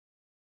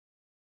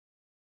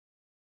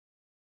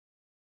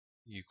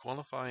You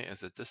qualify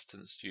as a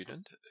distance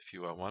student if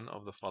you are one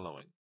of the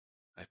following: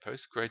 a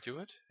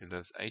postgraduate who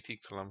lives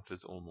 80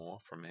 kilometers or more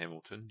from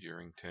Hamilton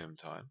during term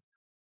time,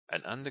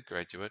 an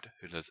undergraduate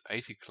who lives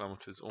 80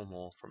 kilometers or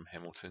more from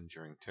Hamilton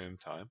during term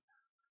time,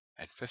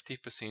 and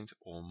 50%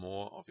 or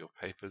more of your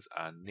papers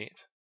are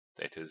net,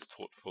 that is,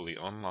 taught fully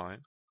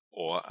online,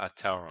 or are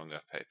Tauranga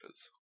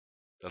papers.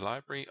 The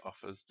library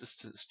offers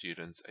distance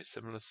students a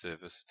similar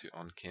service to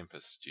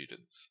on-campus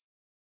students.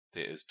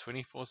 There is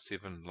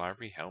 24/7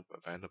 library help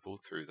available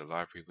through the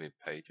library web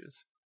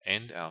pages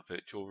and our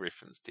virtual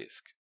reference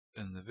desk.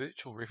 In the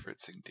virtual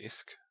referencing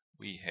desk,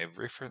 we have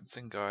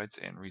referencing guides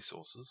and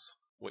resources,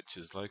 which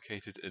is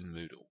located in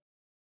Moodle.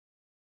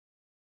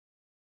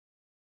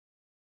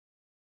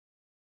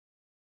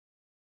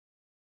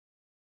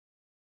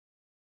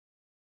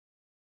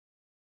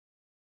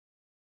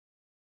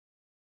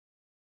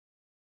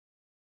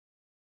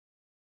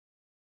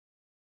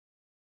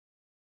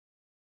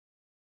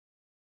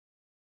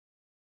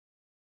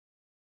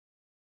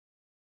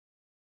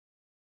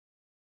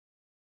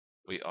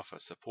 We offer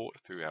support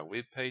through our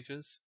web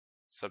pages,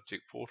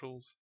 subject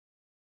portals,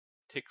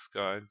 text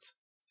guides,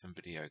 and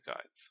video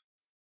guides.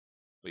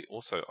 We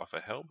also offer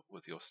help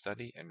with your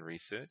study and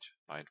research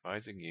by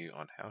advising you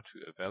on how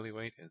to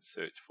evaluate and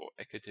search for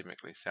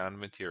academically sound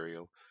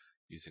material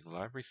using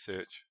library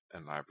search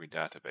and library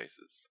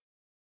databases.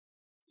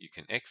 You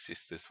can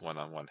access this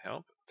one-on-one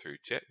help through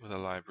chat with a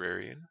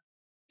librarian,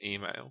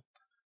 email,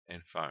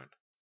 and phone.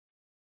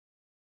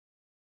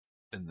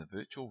 In the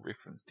virtual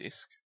reference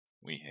desk,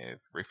 we have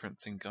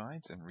referencing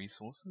guides and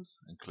resources,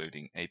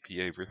 including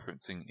APA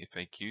referencing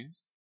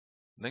FAQs,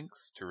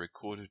 links to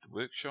recorded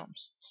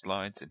workshops,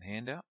 slides and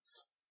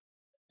handouts,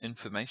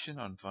 information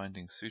on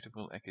finding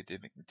suitable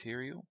academic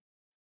material,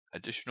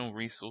 additional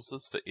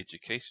resources for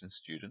education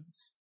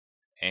students,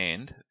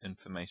 and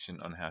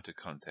information on how to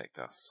contact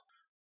us.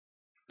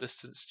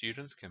 Distance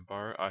students can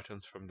borrow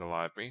items from the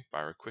library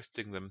by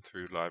requesting them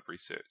through library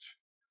search.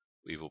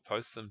 We will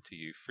post them to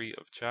you free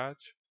of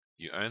charge.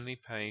 You only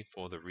pay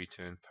for the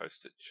return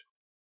postage.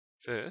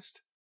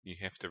 First, you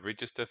have to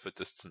register for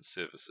distance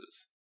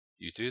services.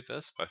 You do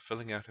this by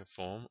filling out a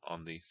form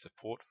on the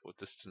Support for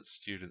Distance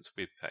Students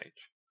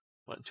webpage.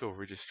 Once your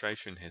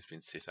registration has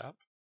been set up,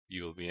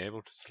 you will be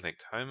able to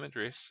select home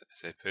address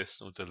as a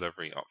personal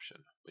delivery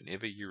option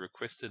whenever you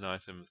request an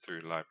item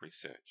through library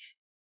search.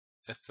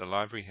 If the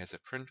library has a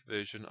print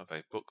version of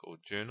a book or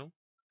journal,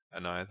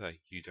 and either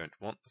you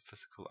don't want the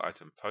physical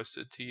item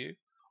posted to you,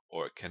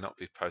 or it cannot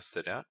be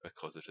posted out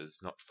because it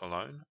is not for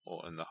loan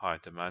or in the high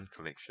demand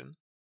collection,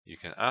 you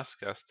can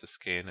ask us to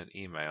scan and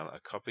email a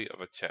copy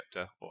of a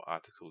chapter or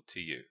article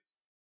to you.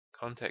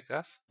 Contact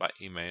us by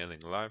emailing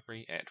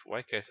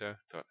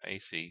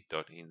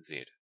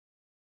library@waikato.ac.nz.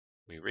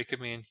 We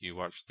recommend you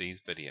watch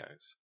these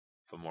videos.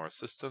 For more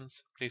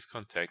assistance, please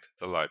contact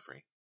the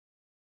library.